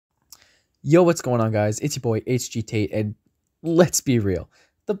Yo, what's going on, guys? It's your boy HG Tate, and let's be real.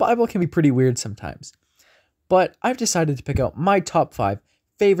 The Bible can be pretty weird sometimes, but I've decided to pick out my top 5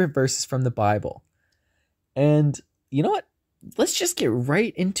 favorite verses from the Bible. And you know what? Let's just get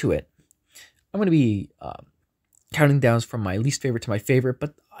right into it. I'm going to be counting down from my least favorite to my favorite,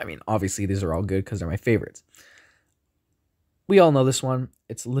 but I mean, obviously, these are all good because they're my favorites. We all know this one.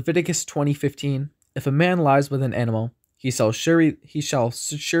 It's Leviticus 20:15. If a man lies with an animal, he shall surely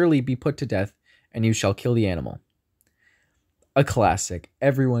be put to death, and you shall kill the animal. A classic.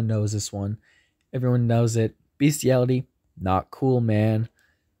 Everyone knows this one. Everyone knows it. Bestiality, not cool, man.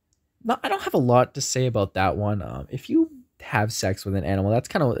 No, I don't have a lot to say about that one. If you have sex with an animal, that's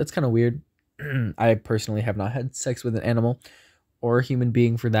kind of weird. I personally have not had sex with an animal or a human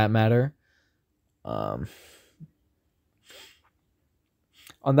being for that matter. Um,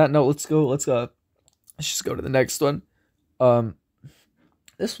 on that note, let's just go to the next one. Um,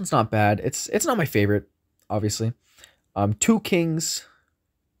 this one's not bad. It's not my favorite, obviously. 2 Kings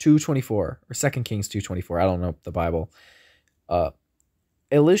 2:24 or 2 Kings 2:24. I don't know the Bible. Uh,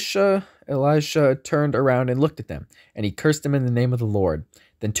 Elisha turned around and looked at them, and he cursed them in the name of the Lord.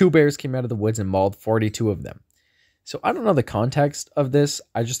 Then 2 bears came out of the woods and mauled 42 of them. So I don't know the context of this.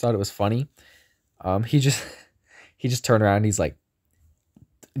 I just thought it was funny. He just he just turned around and he's like,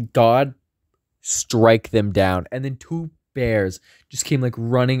 God, strike them down. And then 2 bears just came like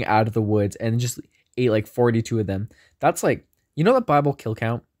running out of the woods and just ate like 42 of them. That's like, you know, the Bible kill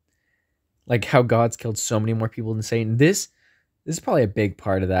count, like how God's killed so many more people than Satan. This is probably a big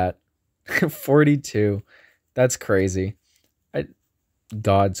part of that. 42. That's crazy.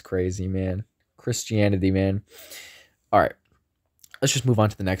 God's crazy, man. Christianity, man. All right, let's just move on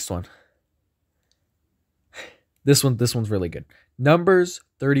to the next one. This one's really good. Numbers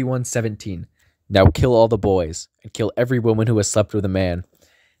 31:17. Now kill all the boys and kill every woman who has slept with a man.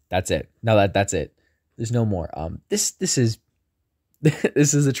 That's it. Now that's it. There's no more. This is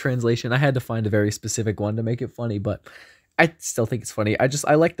this is a translation. I had to find a very specific one to make it funny, but I still think it's funny.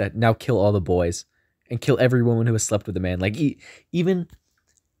 I like that. Now kill all the boys and kill every woman who has slept with a man. Like even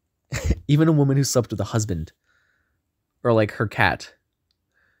even a woman who slept with a husband or like her cat.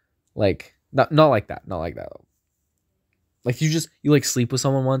 Like not like that. Not like that. Like you like sleep with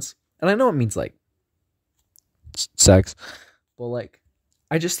someone once, and I know it means like sex, but like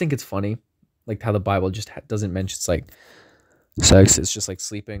I just think it's funny, like how the Bible just doesn't mention it's like sex. It's just like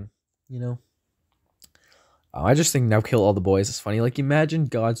sleeping, you know. I just think now kill all the boys is funny. Like imagine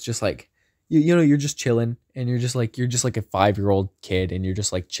God's just like you know, you're just chilling and you're just like a 5-year-old kid and you're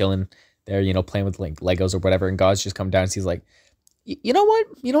just like chilling there, you know, playing with like Legos or whatever, and God's just come down and he's like, you know what?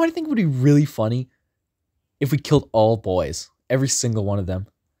 You know what I think would be really funny? If we killed all boys, every single one of them.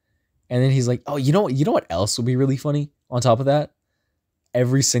 And then he's like, oh, you know what else would be really funny on top of that?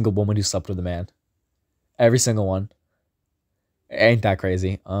 Every single woman who slept with a man. Every single one. Ain't that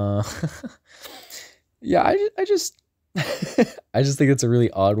crazy? Yeah, I just I just think it's a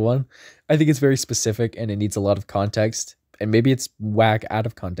really odd one. I think it's very specific and it needs a lot of context. And maybe it's whack out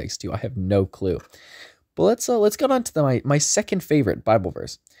of context too. I have no clue. But let's get on to my second favorite Bible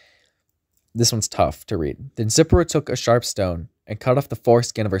verse. This one's tough to read. Then Zipporah took a sharp stone and cut off the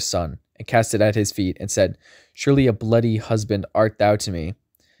foreskin of her son and cast it at his feet and said, surely a bloody husband art thou to me.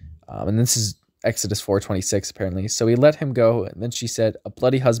 And this is Exodus 4:26 apparently. So he let him go. And then she said, a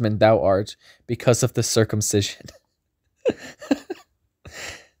bloody husband thou art because of the circumcision.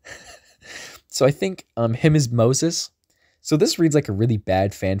 So I think him is Moses. So this reads like a really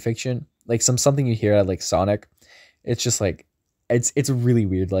bad fan fiction. Like something you hear at like Sonic. It's just like, it's really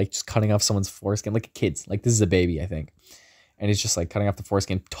weird, like just cutting off someone's foreskin, like a kid's, like this is a baby, I think, and he's just like cutting off the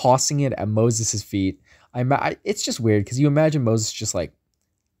foreskin, tossing it at Moses' feet. It's just weird because you imagine Moses just like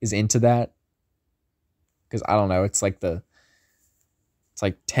is into that, because I don't know, it's like 10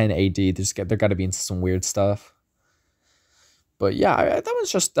 AD. They're got to be into some weird stuff. But yeah, that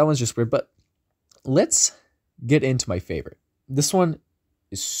one's just weird. But let's get into my favorite. This one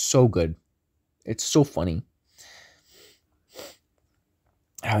is so good. It's so funny.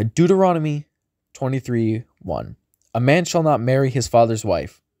 Deuteronomy 23:1. A man shall not marry his father's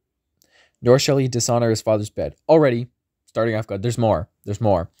wife, nor shall he dishonor his father's bed. Already starting off good. There's more.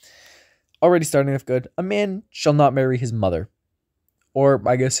 Already starting off good. A man shall not marry his mother, or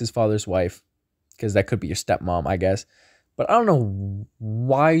I guess his father's wife, because that could be your stepmom, I guess. But I don't know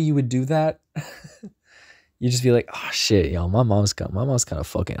why you would do that. You just be like, oh shit, yo, my mom's kind of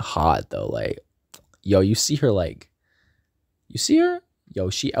fucking hot though. Like, yo, you see her? Yo,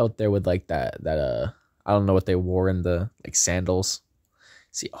 she out there with like that I don't know what they wore in the like sandals.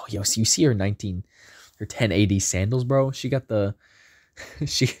 See, oh yo, so you see her 1080 sandals, bro. She got the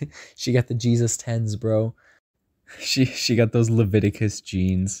she she got the Jesus tens, bro. She got those Leviticus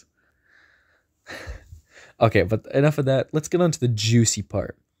jeans. Okay, but enough of that. Let's get on to the juicy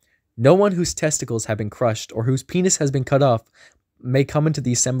part. No one whose testicles have been crushed or whose penis has been cut off may come into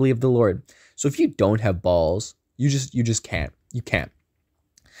the assembly of the Lord. So if you don't have balls, you just can't. You can't.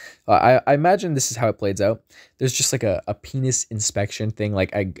 I imagine this is how it plays out. There's just like a penis inspection thing,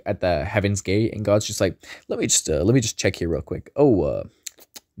 like at the heaven's gate, and God's just like, let me just check here real quick. Oh,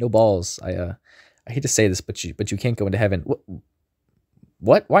 no balls. I hate to say this, but you can't go into heaven.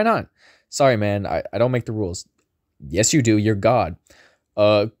 What? Why not? Sorry, man. I don't make the rules. Yes, you do. You're God.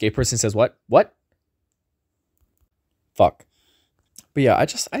 Gay person says what? What? Fuck. But yeah, I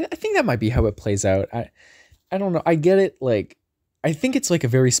think that might be how it plays out. I don't know. I get it. Like, I think it's like a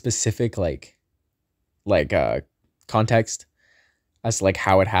very specific context as to like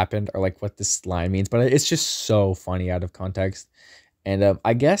how it happened or like what this line means, but it's just so funny out of context. And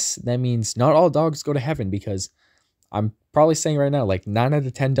I guess that means not all dogs go to heaven, because I'm probably saying right now, like 9 out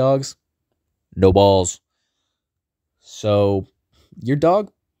of 10 dogs, no balls. So your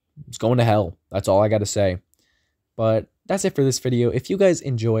dog is going to hell. That's all I got to say. But that's it for this video. If you guys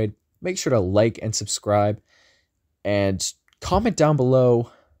enjoyed, make sure to like and subscribe and comment down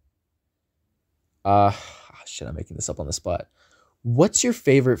below. Shit, I'm making this up on the spot. What's your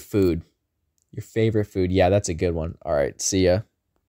favorite food? Your favorite food? Yeah, that's a good one. All right, see ya.